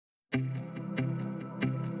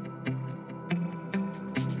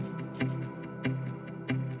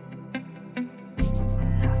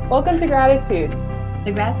Welcome to Gratitude,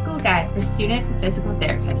 the grad school guide for student physical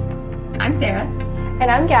therapists. I'm Sarah.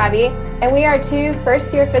 And I'm Gabby, and we are two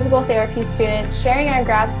first-year physical therapy students sharing our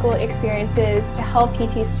grad school experiences to help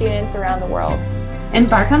PT students around the world.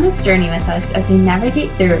 Embark on this journey with us as we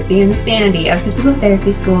navigate through the insanity of physical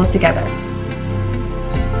therapy school together.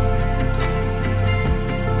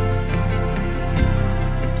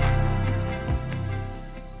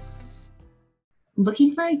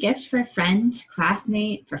 Looking for a gift for a friend,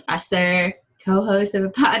 classmate, professor, co-host of a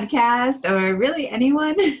podcast, or really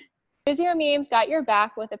anyone? PhysioMemes got your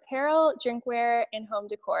back with apparel, drinkware, and home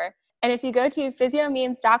decor. And if you go to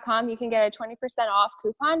physiomemes.com, you can get a 20% off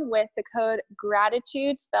coupon with the code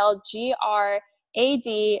GRATITUDE, spelled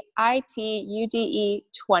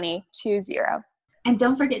GRADITUDE2020. And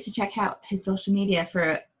don't forget to check out his social media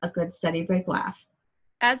for a good study break laugh.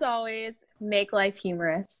 As always, make life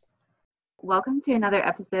humorous. Welcome to another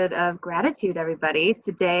episode of Gratitude, everybody.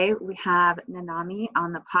 Today we have Nanami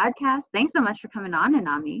on the podcast. Thanks so much for coming on,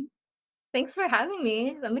 Nanami. Thanks for having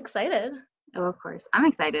me. I'm excited. Oh, of course. I'm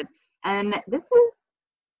excited. And this is,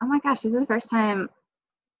 oh my gosh, this is the first time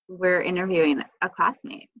we're interviewing a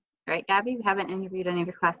classmate, right, Gabby? We haven't interviewed any of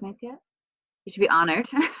your classmates yet. You should be honored.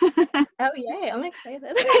 Oh, yay. I'm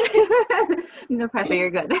excited. No pressure.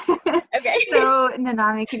 You're good. Okay. So,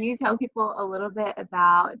 Nanami, can you tell people a little bit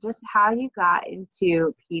about just how you got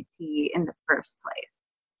into PT in the first place?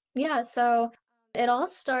 Yeah, so it all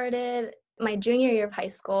started my junior year of high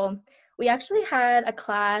school. We actually had a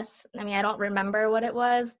class. I don't remember what it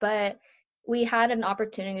was, but we had an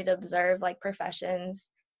opportunity to observe like professions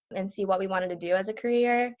and see what we wanted to do as a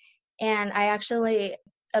career. And I actually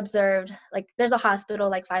observed, like, there's a hospital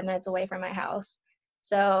like 5 minutes away from my house.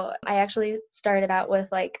 So I actually started out with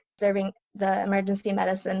like observing the emergency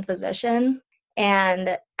medicine physician,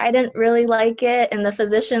 and I didn't really like it. And the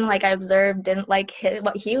physician like I observed didn't like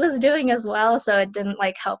what he was doing as well, so it didn't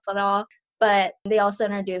like help at all. But they also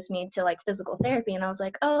introduced me to like physical therapy, and I was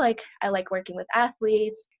like, oh, like I like working with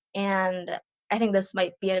athletes, and I think this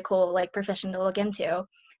might be a cool like profession to look into.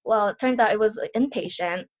 Well, it turns out it was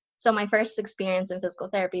inpatient. So my first experience in physical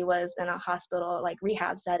therapy was in a hospital like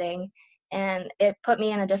rehab setting, and it put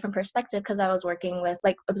me in a different perspective because I was working with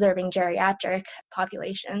like observing geriatric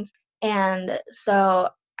populations. And so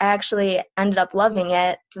I actually ended up loving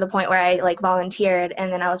it to the point where I like volunteered,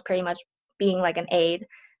 and then I was pretty much being like an aide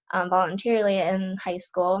voluntarily in high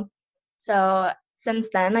school. So since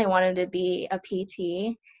then I wanted to be a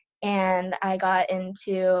PT, and I got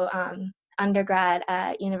into undergrad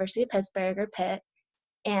at University of Pittsburgh, or Pitt.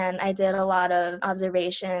 And I did a lot of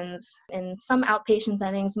observations in some outpatient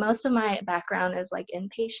settings. Most of my background is like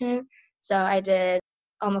inpatient. So I did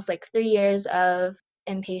almost like 3 years of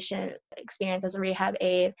inpatient experience as a rehab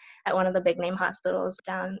aide at one of the big name hospitals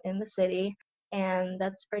down in the city. And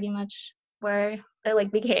that's pretty much where it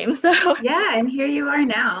like became. So yeah, and here you are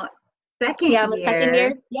now. Second year.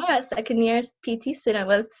 Second year PT student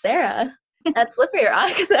with Sarah at Slippery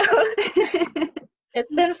Rock. So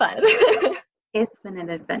it's been fun. It's been an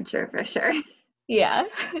adventure for sure. Yeah.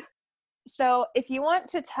 So if you want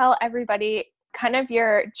to tell everybody kind of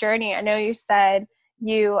your journey, I know you said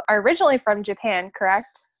you are originally from Japan,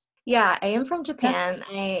 correct? Yeah, I am from Japan.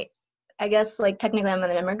 I guess like technically I'm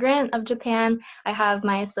an immigrant of Japan. I have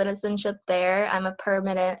my citizenship there. I'm a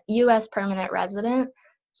U.S. permanent resident.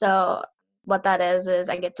 So what that is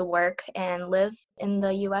I get to work and live in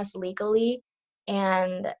the U.S. legally.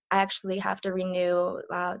 And I actually have to renew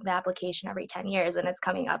the application every 10 years, and it's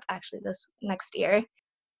coming up actually this next year.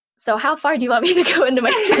 So how far do you want me to go into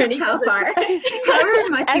my journey? How far? However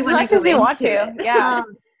much as much as you want to. Yeah.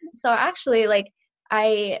 So actually, like,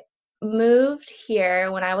 I moved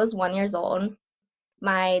here when I was 1 year old.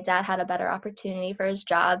 My dad had a better opportunity for his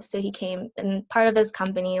job, so he came, and part of his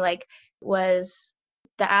company like was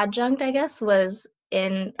the adjunct, I guess, was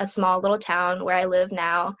in a small little town where I live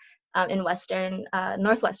now. In northwestern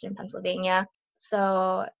Pennsylvania.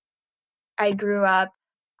 So I grew up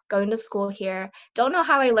going to school here. Don't know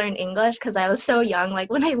how I learned English because I was so young, like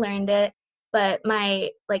when I learned it, but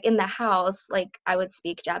in the house, like I would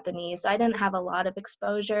speak Japanese. So I didn't have a lot of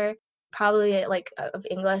exposure, probably like of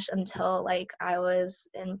English until like I was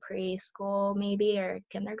in preschool maybe, or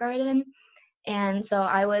kindergarten. And so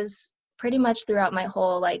I was pretty much throughout my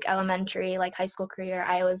whole like elementary, like high school career,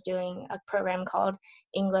 I was doing a program called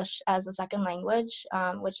English as a Second Language,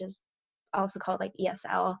 which is also called like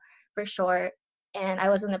ESL for short. And I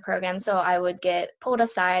was in the program, so I would get pulled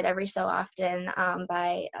aside every so often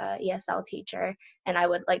by a ESL teacher, and I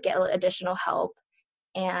would like get additional help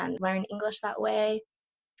and learn English that way.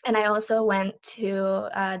 And I also went to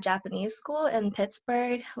Japanese school in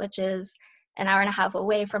Pittsburgh, which is an hour and a half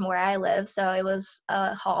away from where I live. So it was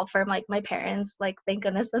a haul from like my parents. Like, thank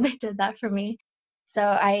goodness that they did that for me.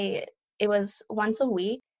 So it was once a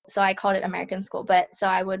week. So I called it American school. But so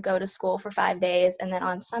I would go to school for 5 days. And then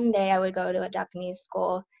on Sunday, I would go to a Japanese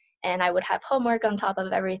school and I would have homework on top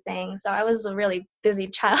of everything. So I was a really busy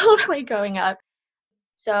child like growing up.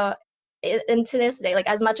 So and to this day, like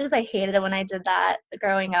as much as I hated it when I did that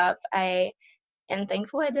growing up, I am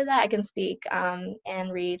thankful I did that. I can speak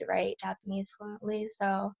and read, write Japanese fluently.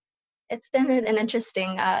 So it's been an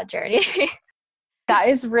interesting journey. That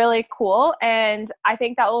is really cool. And I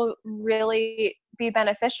think that will really be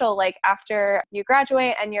beneficial like after you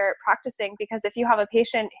graduate and you're practicing, because if you have a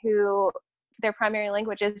patient who their primary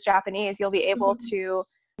language is Japanese, you'll be able to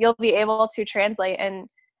translate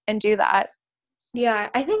and do that. Yeah,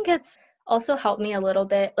 I think it's also helped me a little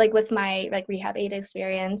bit, like with my like rehab aid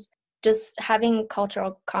experience, just having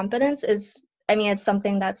cultural competence is, I mean, it's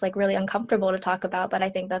something that's like really uncomfortable to talk about, but I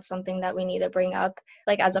think that's something that we need to bring up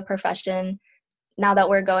like as a profession now that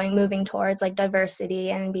we're moving towards like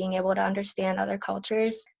diversity and being able to understand other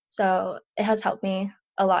cultures. So it has helped me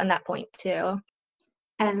a lot in that point too.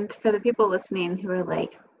 And for the people listening who are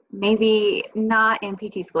like maybe not in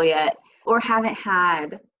PT school yet or haven't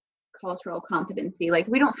had cultural competency, like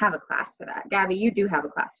we don't have a class for that. Gabby, you do have a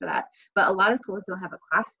class for that, but a lot of schools don't have a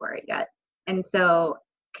class for it yet. And so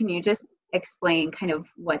can you just explain kind of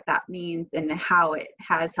what that means and how it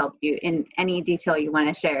has helped you in any detail you want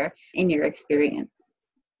to share in your experience?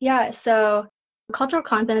 Yeah, so cultural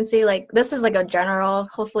competency, like this is like a general,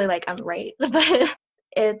 hopefully like I'm right, but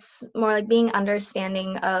it's more like being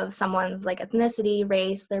understanding of someone's like ethnicity,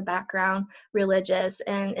 race, their background, religious,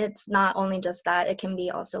 and it's not only just that, it can be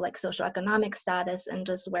also like socioeconomic status and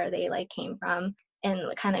just where they like came from, and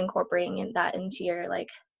like, kind of incorporating that into your like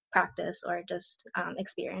practice or just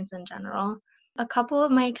experience in general. A couple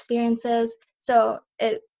of my experiences, so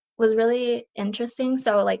it was really interesting.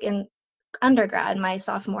 So like in undergrad, my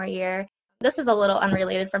sophomore year, this is a little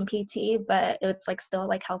unrelated from PT, but it's like still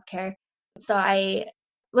like healthcare. So I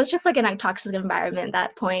was just like in a toxic environment at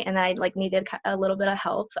that point, and I like needed a little bit of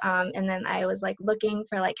help. And then I was like looking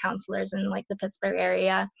for like counselors in like the Pittsburgh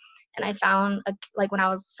area, and I found like when I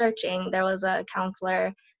was searching, there was a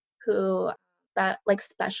counselor who like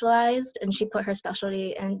specialized, and she put her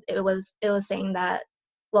specialty, and it was saying that,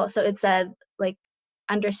 well, so it said like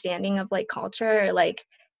understanding of like culture, or like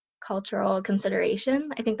cultural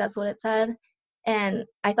consideration. I think that's what it said. And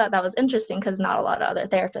I thought that was interesting because not a lot of other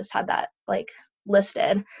therapists had that like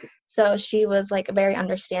listed. So she was like very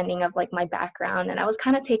understanding of like my background, and I was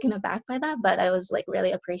kind of taken aback by that, but I was like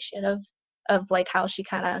really appreciative of like how she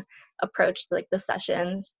kind of approached like the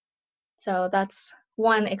sessions. So that's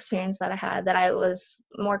one experience that I had, that I was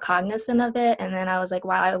more cognizant of it, and then I was like,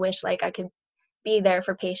 wow, I wish like I could be there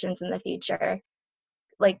for patients in the future,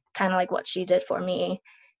 like kind of like what she did for me.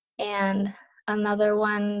 And another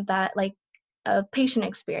one that like a patient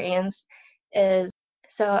experience is,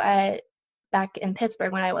 so back in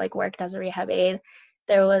Pittsburgh when I like worked as a rehab aide,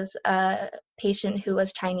 there was a patient who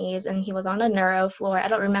was Chinese, and he was on a neuro floor. I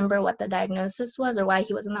don't remember what the diagnosis was or why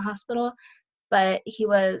he was in the hospital, but he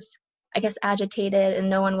was, I guess, agitated, and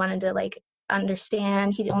no one wanted to like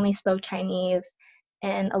understand. He only spoke Chinese,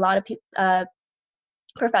 and a lot of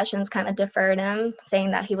professions kind of deferred him,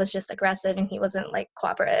 saying that he was just aggressive and he wasn't like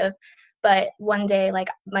cooperative. But one day, like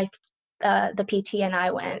the PT and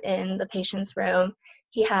I went in the patient's room.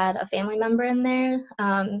 He had a family member in there,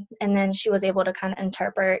 and then she was able to kind of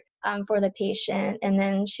interpret for the patient. And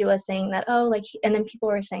then she was saying that, and then people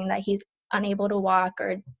were saying that he's unable to walk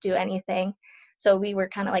or do anything. So we were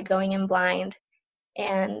kind of like going in blind.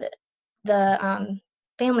 And the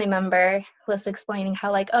family member was explaining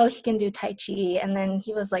how like, oh, he can do Tai Chi. And then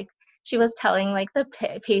he was like, she was telling like the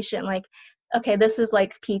patient like, okay, this is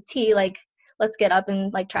like PT, like let's get up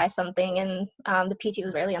and like try something. And the PT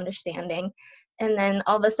was really understanding. And then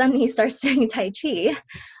all of a sudden he starts doing Tai Chi.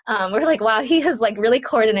 We're like, wow, he is like really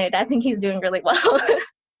coordinated. I think he's doing really well.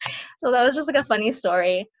 So that was just like a funny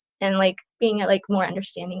story, and like being like more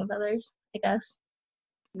understanding of others, I guess.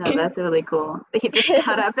 No, that's really cool. He just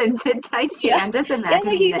got up and did Tai Chi. Yeah. I'm just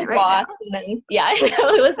imagining it right now. And then, yeah, I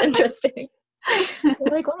know, it was interesting.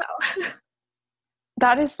 Like, wow.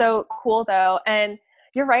 That is so cool though. And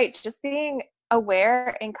you're right, just being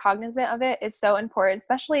aware and cognizant of it is so important,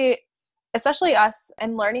 especially us,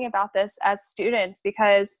 and learning about this as students,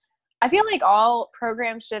 because I feel like all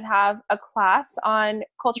programs should have a class on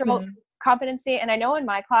cultural competency. And I know in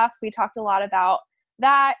my class, we talked a lot about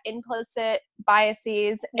that, implicit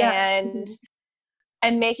biases, and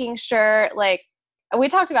making sure like we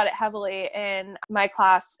talked about it heavily in my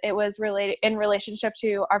class. It was related in relationship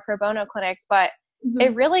to our pro bono clinic, but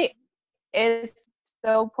it really is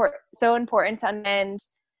so important to, and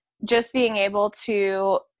just being able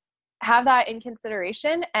to have that in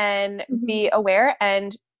consideration and be aware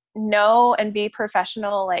and know and be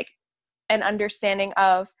professional, like, and understanding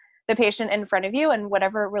of the patient in front of you and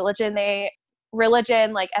whatever religion,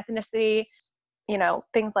 like ethnicity,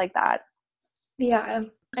 things like that. Yeah,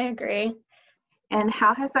 I agree. And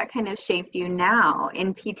how has that kind of shaped you now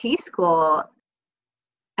in PT school?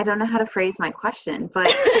 I don't know how to phrase my question,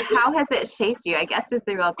 but how has it shaped you? I guess is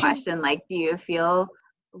the real question. Like, do you feel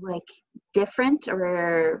like different,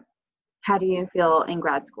 or how do you feel in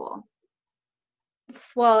grad school?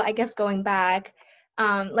 Well, I guess going back,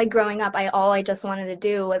 like growing up, all I just wanted to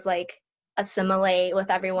do was like assimilate with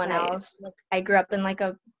everyone else. Like, I grew up in like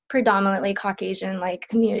a predominantly Caucasian like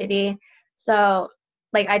community, so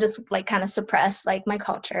like I just like kind of suppressed like my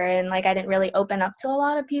culture, and like I didn't really open up to a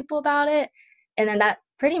lot of people about it. And then that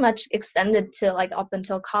pretty much extended to like up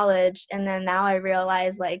until college. And then now I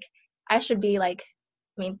realize like I should be like,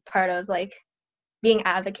 part of like being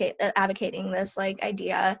advocating this like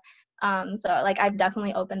idea. So like I've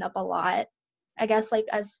definitely opened up a lot, I guess, like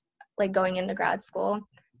as like going into grad school.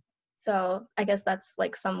 So I guess that's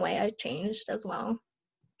like some way I changed as well.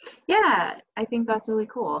 Yeah, I think that's really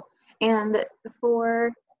cool. And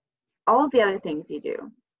for all of the other things you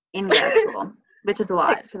do in grad school, which is a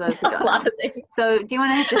lot for those who don't know. A lot of things. So do you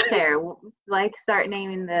want to just share, like start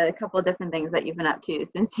naming the couple of different things that you've been up to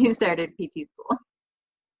since you started PT school?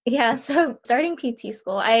 Yeah, so starting PT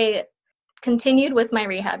school, I continued with my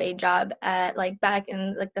rehab aid job at like back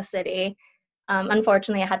in like the city.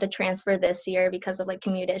 Unfortunately, I had to transfer this year because of like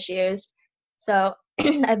commute issues. So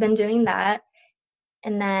I've been doing that.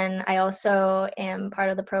 And then I also am part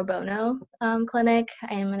of the pro bono clinic.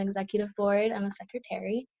 I am an executive board. I'm a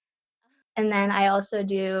secretary. And then I also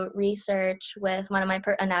do research with one of my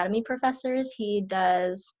anatomy professors. He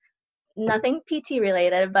does nothing PT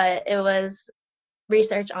related, but it was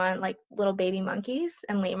research on like little baby monkeys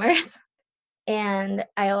and lemurs. And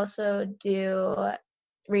I also do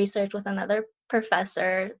research with another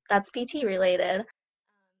professor that's PT related.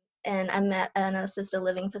 And I'm at an assisted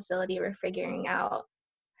living facility. We're figuring out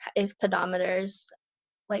if pedometers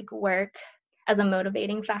like work as a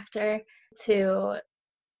motivating factor to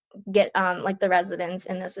get like the residents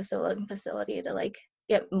in the assisted living facility to like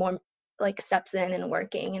get more like steps in and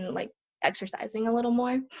working and like exercising a little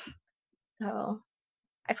more. So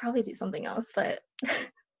I probably do something else, but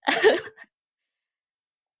I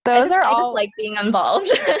just like being involved.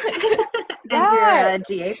 And you're a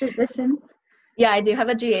GA position? Yeah, I do have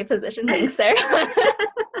a GA position. Thanks, Sarah.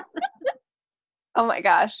 Oh my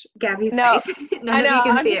gosh. Gabby's face. None of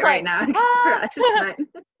you can see it right now except for us,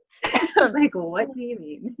 but I was like, what do you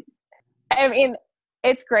mean? I mean,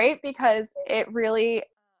 it's great because it really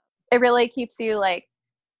keeps you like,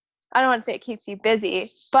 I don't want to say it keeps you busy,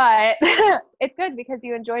 but it's good because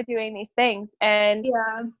you enjoy doing these things. And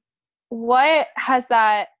yeah, what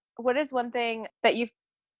is one thing that you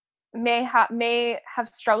may have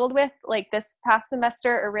struggled with like this past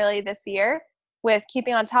semester or really this year with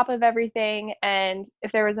keeping on top of everything? And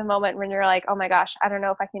if there was a moment when you're like, oh my gosh, I don't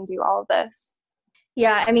know if I can do all of this.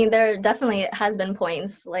 Yeah, I mean, there definitely has been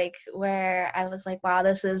points like where I was like, wow,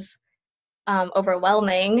 this is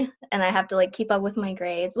overwhelming, and I have to like keep up with my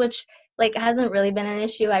grades, which like hasn't really been an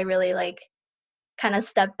issue. I really like kind of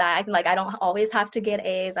step back. Like I don't always have to get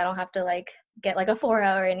A's. I don't have to like get like a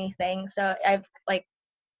 4.0 or anything. So I've like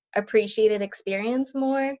appreciated experience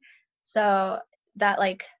more. So that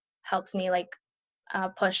like helps me like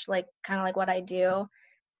push like kind of like what I do.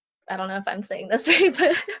 I don't know if I'm saying this right,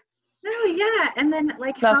 but no, yeah. And then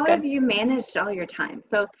like how have you managed all your time?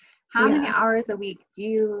 So how many hours a week do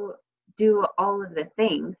you do all of the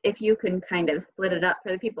things? If you can kind of split it up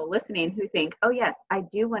for the people listening who think, oh yes, I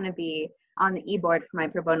do want to be on the e-board for my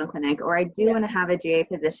pro bono clinic, or I do want to have a GA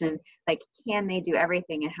position, like can they do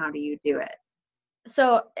everything and how do you do it?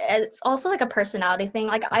 So it's also like a personality thing.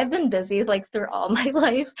 Like I've been busy like through all my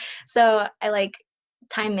life. So I like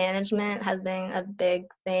time management has been a big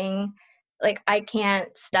thing. Like I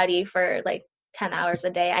can't study for like 10 hours a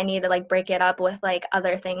day. I need to like break it up with like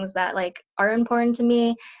other things that like are important to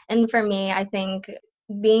me. And for me, I think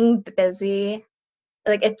being busy,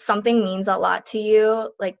 like if something means a lot to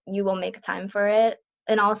you, like you will make time for it.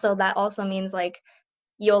 And also that also means like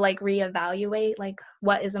you'll like reevaluate like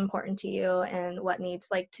what is important to you and what needs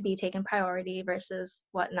like to be taken priority versus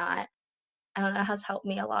what not. I don't know, it has helped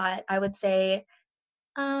me a lot. I would say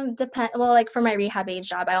well, like for my rehab aid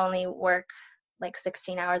job, I only work like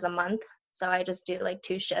 16 hours a month. So I just do like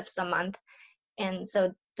 2 shifts a month. And so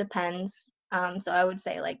it depends. So I would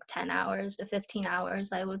say like 10 hours to 15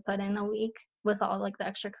 hours I would put in a week with all like the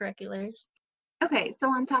extracurriculars. Okay, so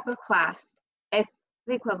on top of class, it's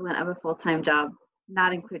the equivalent of a full-time job,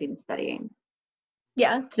 not including studying.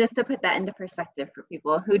 Yeah. Just to put that into perspective for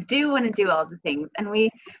people who do want to do all the things. And we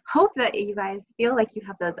hope that you guys feel like you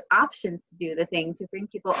have those options to do the things, to bring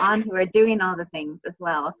people on who are doing all the things as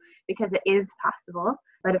well, because it is possible.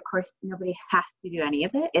 But of course, nobody has to do any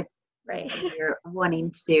of it. It's right. what you're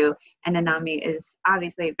wanting to do. And Anami is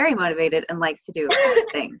obviously very motivated and likes to do all the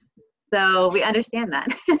things. So we understand that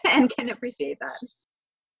and can appreciate that.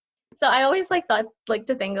 So I always like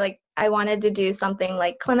to think like I wanted to do something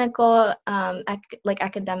like clinical, like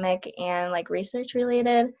academic and like research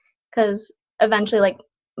related, because eventually like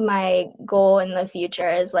my goal in the future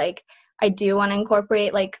is like I do want to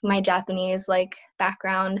incorporate like my Japanese like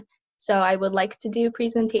background. So I would like to do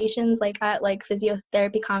presentations like at like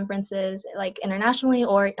physiotherapy conferences like internationally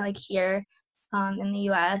or like here in the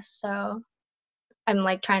US. So I'm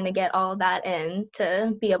like trying to get all of that in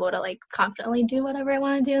to be able to like confidently do whatever I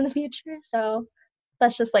want to do in the future. So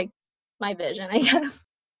that's just like my vision, I guess.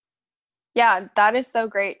 Yeah, that is so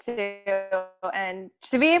great too. And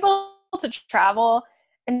to be able to travel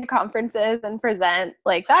into conferences and present,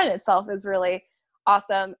 like that in itself is really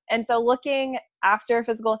awesome. And so looking after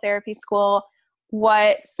physical therapy school,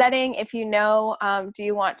 what setting, if you know, do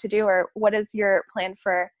you want to do, or what is your plan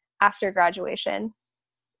for after graduation?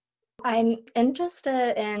 I'm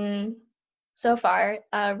interested in, so far,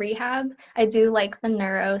 rehab. I do like the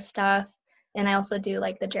neuro stuff, and I also do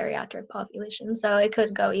like the geriatric population. So it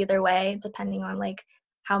could go either way, depending on like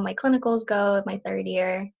how my clinicals go at my third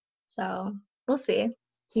year. So we'll see.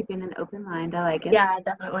 Keeping an open mind, I like it. Yeah,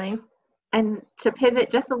 definitely. And to pivot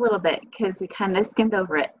just a little bit, because we kind of skimmed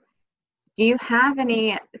over it, do you have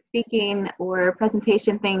any speaking or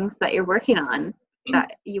presentation things that you're working on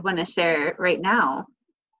that you want to share right now?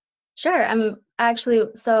 Sure. I actually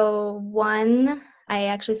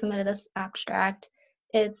submitted this abstract.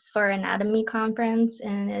 It's for anatomy conference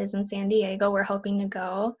and it is in San Diego. We're hoping to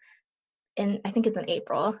go I think it's in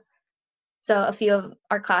April. So a few of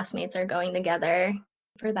our classmates are going together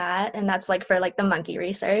for that. And that's like for like the monkey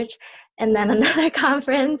research. And then another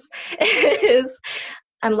conference is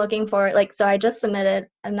I'm looking for so I just submitted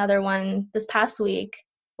another one this past week.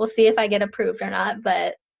 We'll see if I get approved or not,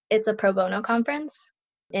 but it's a pro bono conference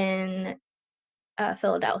in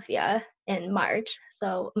Philadelphia in March.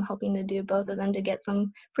 So I'm hoping to do both of them to get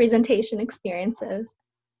some presentation experiences.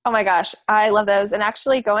 Oh my gosh, I love those. And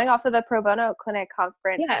actually going off of the pro bono clinic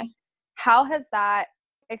conference, how has that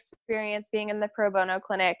experience being in the pro bono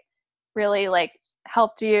clinic really like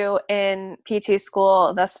helped you in PT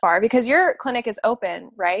school thus far? Because your clinic is open,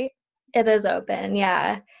 right? It is open,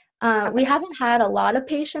 yeah. We haven't had a lot of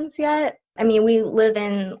patients yet. I mean, we live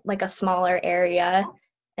in like a smaller area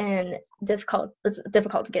and it's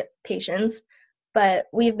difficult to get patients, but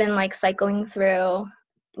we've been like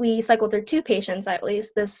we cycled through 2 patients at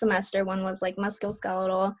least this semester. One was like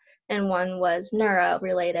musculoskeletal and one was neuro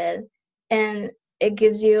related. And it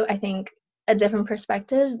gives you, I think, a different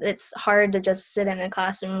perspective. It's hard to just sit in a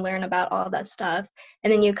classroom and learn about all that stuff.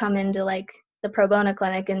 And then you come into like the pro bono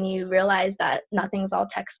clinic and you realize that nothing's all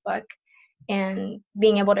textbook, and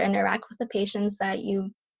being able to interact with the patients that you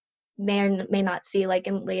may or may not see like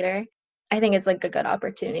in later, I think it's like a good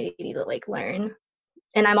opportunity to like learn.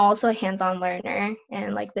 And I'm also a hands-on learner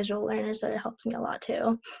and like visual learner, so it helps me a lot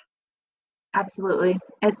too. Absolutely.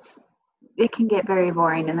 It can get very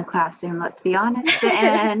boring in the classroom, let's be honest.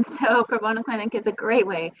 And so pro bono clinic is a great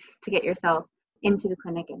way to get yourself into the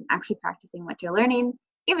clinic and actually practicing what you're learning,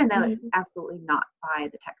 even though it's absolutely not by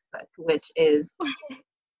the textbook, which is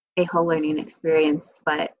a whole learning experience.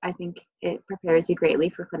 But I think it prepares you greatly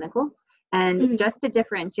for clinicals. And just to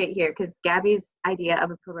differentiate here, because Gabby's idea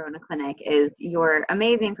of a pro bono clinic is your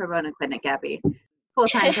amazing pro bono clinic, Gabby.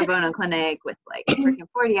 Full-time pro bono clinic with like freaking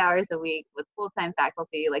 40 hours a week with full-time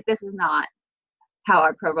faculty. Like, this is not how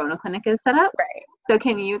our pro bono clinic is set up. Right. So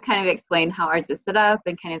can you kind of explain how ours is set up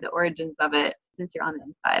and kind of the origins of it, since you're on the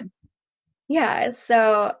inside? Yeah,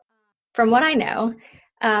 so from what I know,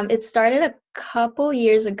 it started a couple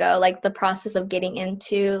years ago, like the process of getting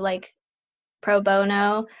into like pro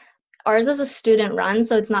bono. Ours is a student run,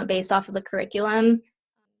 so it's not based off of the curriculum.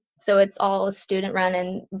 So it's all student run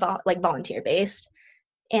and volunteer based.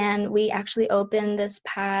 And we actually opened this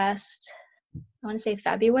past, I want to say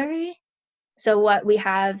February. So what we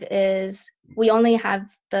have is we only have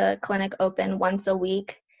the clinic open once a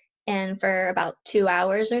week and for about 2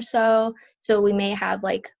 hours or so. So we may have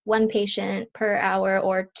like 1 patient per hour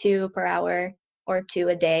or 2 per hour. or 2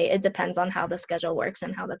 a day. It depends on how the schedule works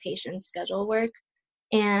and how the patient's schedule work.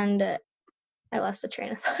 And I lost the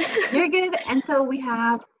train of thought. You're good. And so we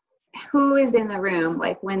have, who is in the room,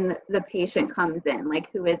 like when the patient comes in, like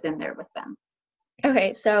who is in there with them?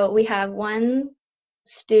 Okay, so we have one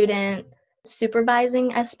student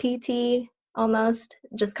supervising SPT almost,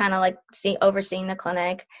 just kind of like overseeing the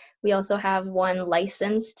clinic. We also have one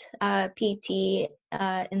licensed PT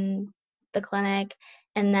in the clinic,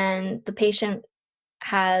 and then the patient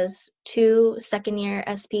has 2 second-year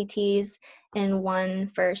SPTs and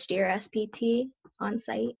 1 first-year SPT on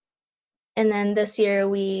site. And then this year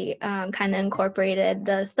we kind of incorporated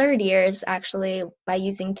the third years actually by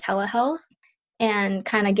using telehealth and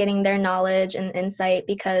kind of getting their knowledge and insight,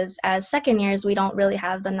 because as second years we don't really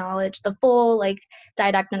have the knowledge, the full like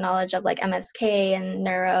didactic knowledge of like MSK and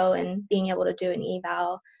neuro and being able to do an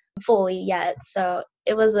eval fully yet. So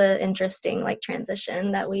it was an interesting like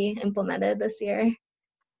transition that we implemented this year.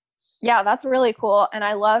 Yeah, that's really cool. And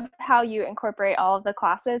I love how you incorporate all of the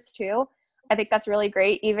classes too. I think that's really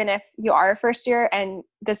great, even if you are a first year and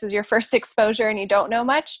this is your first exposure and you don't know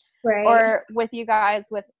much, Right. Or with you guys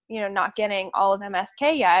with, not getting all of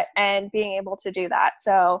MSK yet and being able to do that.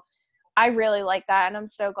 So I really like that. And I'm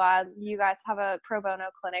so glad you guys have a pro bono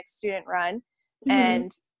clinic student run. Mm-hmm.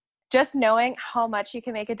 And just knowing how much you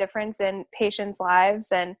can make a difference in patients' lives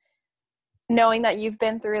and knowing that you've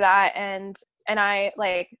been through that. And I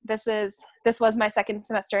like, this was my second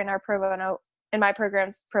semester in our pro bono, in my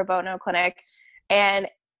program's pro bono clinic. And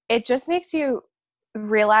it just makes you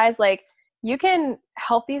realize like you can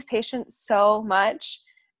help these patients so much.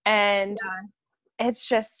 And it's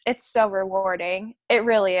so rewarding. It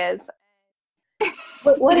really is.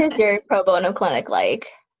 What is your pro bono clinic like?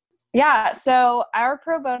 Yeah. So our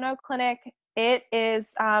pro bono clinic, it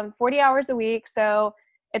is 40 hours a week. So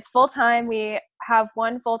it's full-time. We have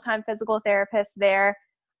one full-time physical therapist there.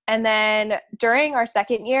 And then during our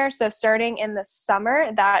second year, so starting in the summer,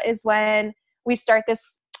 that is when we start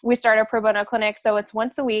our pro bono clinic. So it's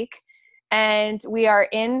once a week and we are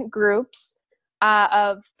in groups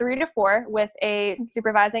of 3 to 4 with a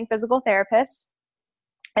supervising physical therapist.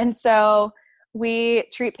 And so we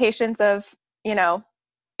treat patients of, it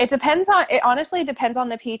honestly depends on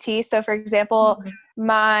the PT. So for example,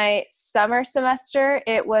 my summer semester,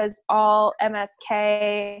 it was all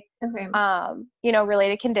MSK,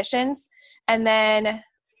 related conditions. And then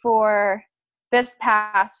for this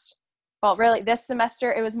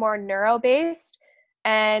semester, it was more neuro-based.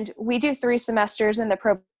 And we do 3 semesters in the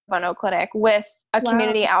pro bono clinic with a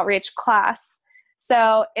community outreach class.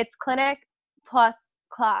 So it's clinic plus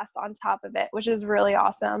class on top of it, which is really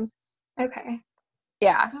awesome. Okay.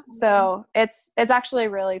 Yeah. So it's actually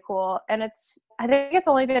really cool. And I think it's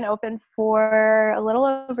only been open for a little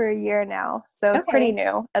over a year now. So it's pretty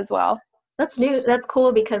new as well. That's new. That's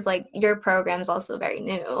cool because like your program's also very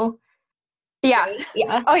new. Yeah. Right?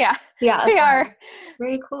 Yeah. Oh yeah. Yeah. We are.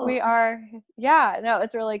 Very cool. We are. Yeah. No,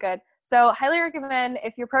 it's really good. So highly recommend,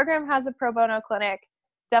 if your program has a pro bono clinic,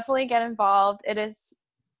 definitely get involved. It is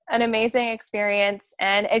an amazing experience.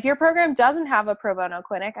 And if your program doesn't have a pro bono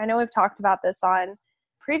clinic, I know we've talked about this on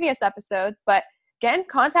previous episodes, but get in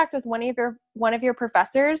contact with one of your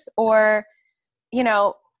professors, or,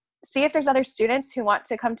 see if there's other students who want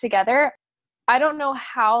to come together. I don't know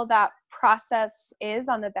how that process is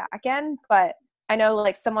on the back end, but I know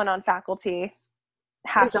like someone on faculty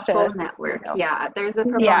has there's a whole network. Yeah, there's a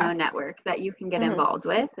pro bono network that you can get involved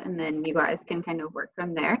with, and then you guys can kind of work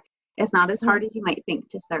from there. It's not as hard as you might think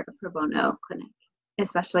to start a pro bono clinic,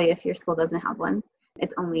 especially if your school doesn't have one.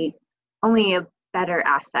 It's only a better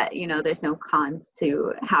asset. There's no cons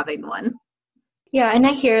to having one. Yeah, and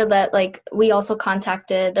I hear that like we also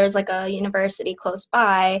there's like a university close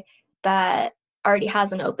by that already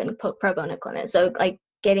has an open pro bono clinic. So like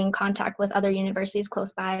getting contact with other universities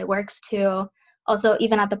close by works too. Also,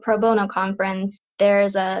 even at the pro bono conference,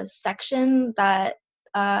 there's a section that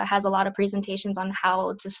has a lot of presentations on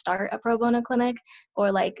how to start a pro bono clinic,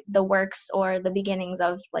 or like the works or the beginnings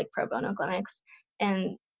of like pro bono clinics.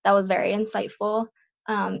 And that was very insightful.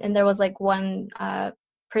 And there was like one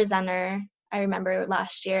presenter, I remember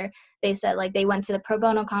last year, they said like they went to the pro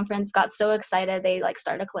bono conference, got so excited, they like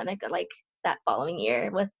started a clinic like that following year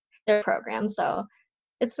with their program. So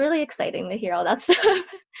it's really exciting to hear all that stuff.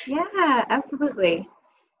 Yeah, absolutely.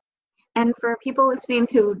 And for people listening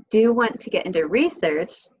who do want to get into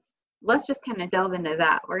research, let's just kind of delve into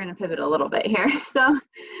that. We're going to pivot a little bit here. So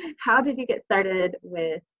how did you get started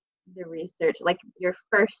with the research, like your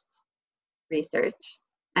first research?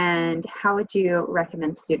 And how would you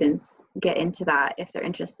recommend students get into that if they're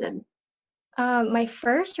interested? My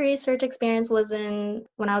first research experience was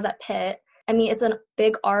when I was at Pitt. I mean, it's a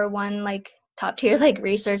big R1, like top tier, like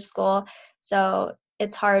research school. So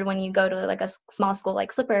it's hard when you go to like a small school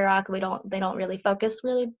like Slippery Rock. They don't really focus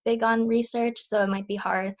really big on research. So it might be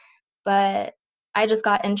hard, but I just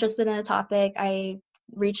got interested in a topic. I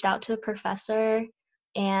reached out to a professor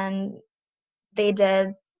and they did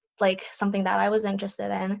like something that I was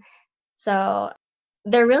interested in. So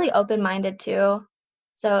they're really open-minded too.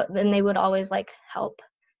 So then they would always like help.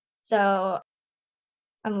 So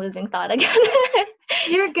I'm losing thought again.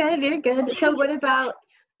 You're good. So what about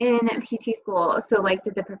in PT school? So like,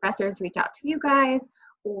 did the professors reach out to you guys,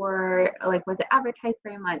 or like, was it advertised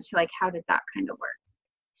very much? Like, how did that kind of work?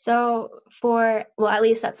 So at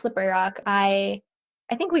least at Slippery Rock, I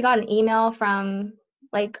think we got an email from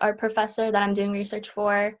like our professor that I'm doing research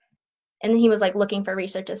for, and he was like looking for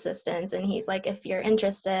research assistants, and he's like, if you're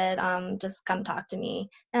interested, just come talk to me.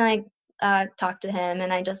 And I talked to him,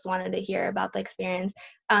 and I just wanted to hear about the experience.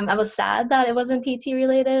 I was sad that it wasn't PT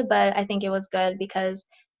related, but I think it was good because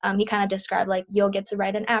he kind of described like, you'll get to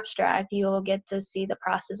write an abstract, you'll get to see the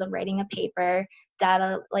process of writing a paper,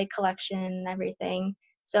 data like collection and everything.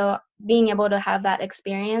 So being able to have that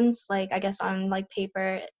experience, like I guess on like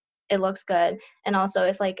paper, it looks good. And also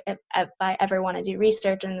if I ever want to do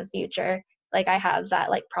research in the future, like I have that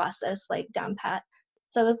like process like down pat.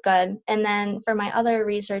 So it was good. And then for my other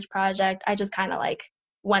research project, I just kind of like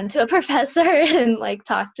went to a professor and like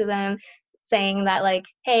talked to them saying that like,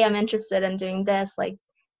 hey, I'm interested in doing this. Like,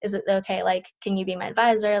 is it okay? Like, can you be my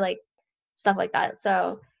advisor? Like stuff like that.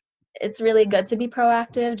 So it's really good to be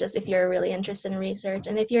proactive just if you're really interested in research.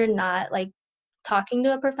 And if you're not, like talking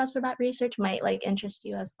to a professor about research might like interest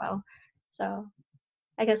you as well. So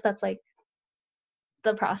I guess that's like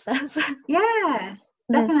the process. Yeah,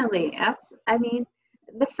 definitely. I mean,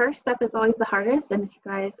 the first step is always the hardest. And if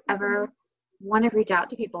you guys ever want to reach out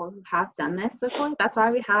to people who have done this before, that's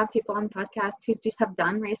why we have people on podcasts who just have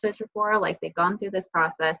done research before, like they've gone through this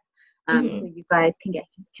process. So you guys can get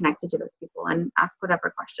connected to those people and ask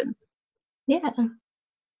whatever questions. Yeah.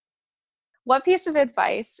 What piece of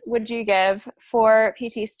advice would you give for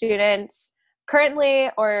PT students currently,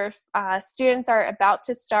 or students are about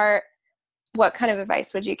to start? What kind of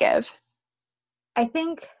advice would you give? I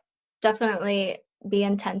think definitely be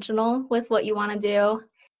intentional with what you want to do.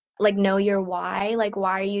 Like know your why. Like,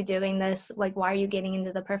 why are you doing this? Like, why are you getting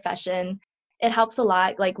into the profession? It helps a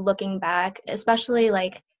lot, like looking back, especially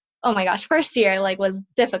like, oh my gosh, first year like was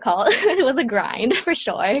difficult. It was a grind for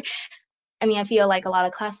sure. I mean, I feel like a lot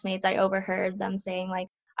of classmates, I overheard them saying like,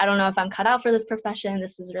 I don't know if I'm cut out for this profession.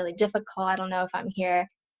 This is really difficult. I don't know if I'm here.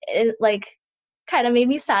 It like kind of made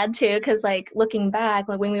me sad too, because like looking back,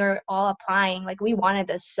 like when we were all applying, like we wanted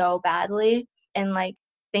this so badly. And like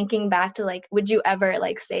thinking back to like, would you ever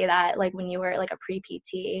like say that like when you were like a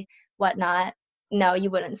pre-PT, whatnot? No, you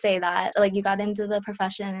wouldn't say that. Like you got into the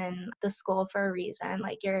profession and the school for a reason.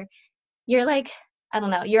 Like you're like, I don't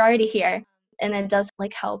know, you're already here. And it does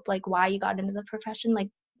like help like why you got into the profession, like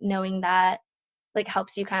knowing that like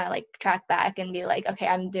helps you kind of like track back and be like, okay,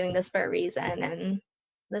 I'm doing this for a reason and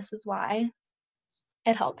this is why.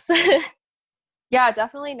 It helps. Yeah,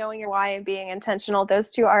 definitely knowing your why and being intentional.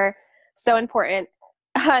 Those two are so important.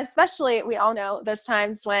 Especially, we all know those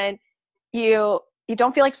times when you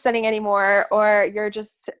don't feel like studying anymore, or you're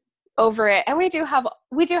just over it. And we do have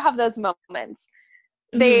those moments.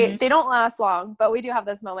 They don't last long, but we do have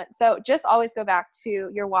those moments. So just always go back to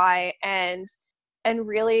your why and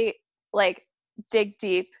really like dig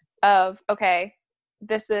deep of, okay,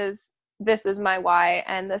 this is my why,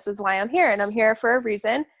 and this is why I'm here, and I'm here for a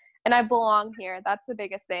reason, and I belong here. That's the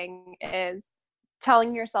biggest thing, is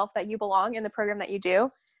telling yourself that you belong in the program that you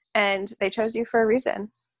do, and they chose you for a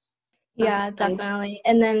reason. Yeah, definitely.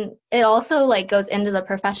 And then it also like goes into the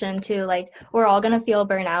profession too. Like we're all going to feel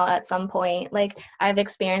burnout at some point. Like I've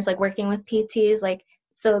experienced like working with PTs, like,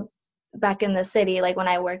 so back in the city, like when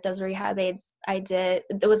I worked as a rehab aide,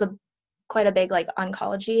 there was quite a big like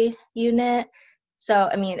oncology unit. So,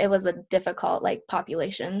 I mean, it was a difficult like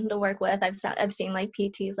population to work with. I've seen like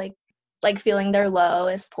PTs like feeling their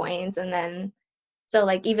lowest points. And then, so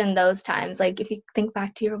like even those times, like if you think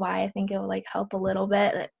back to your why, I think it will like help a little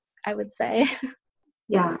bit, I would say.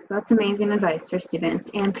 Yeah, that's amazing advice for students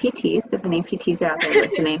and PTs, if any PTs are out there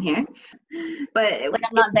listening here. But like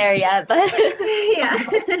I'm not there yet, but yeah.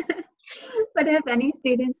 But if any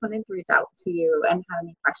students wanted to reach out to you and have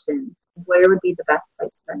any questions, where would be the best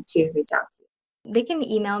place for them to reach out to you? They can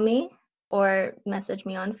email me or message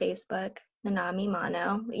me on Facebook, Nanami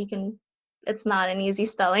Mano. It's not an easy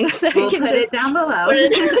spelling, so we'll you can put it down below.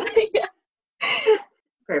 Yeah.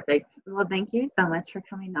 Perfect. Well, thank you so much for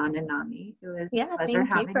coming on, Nanami. It was a pleasure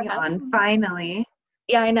having you on finally.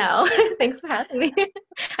 Yeah, I know. Thanks for having me.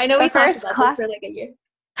 I know The we talked first about class- this for like a year.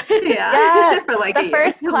 Yeah, Yeah, for like the a year.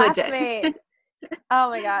 first Legit. classmate. Oh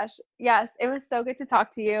my gosh. Yes, it was so good to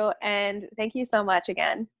talk to you, and thank you so much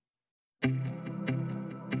again.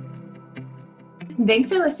 Thanks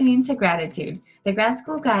for listening to Gratitude, the grad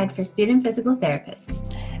school guide for student physical therapists.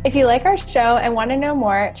 If you like our show and want to know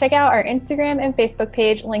more, check out our Instagram and Facebook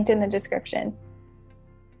page linked in the description.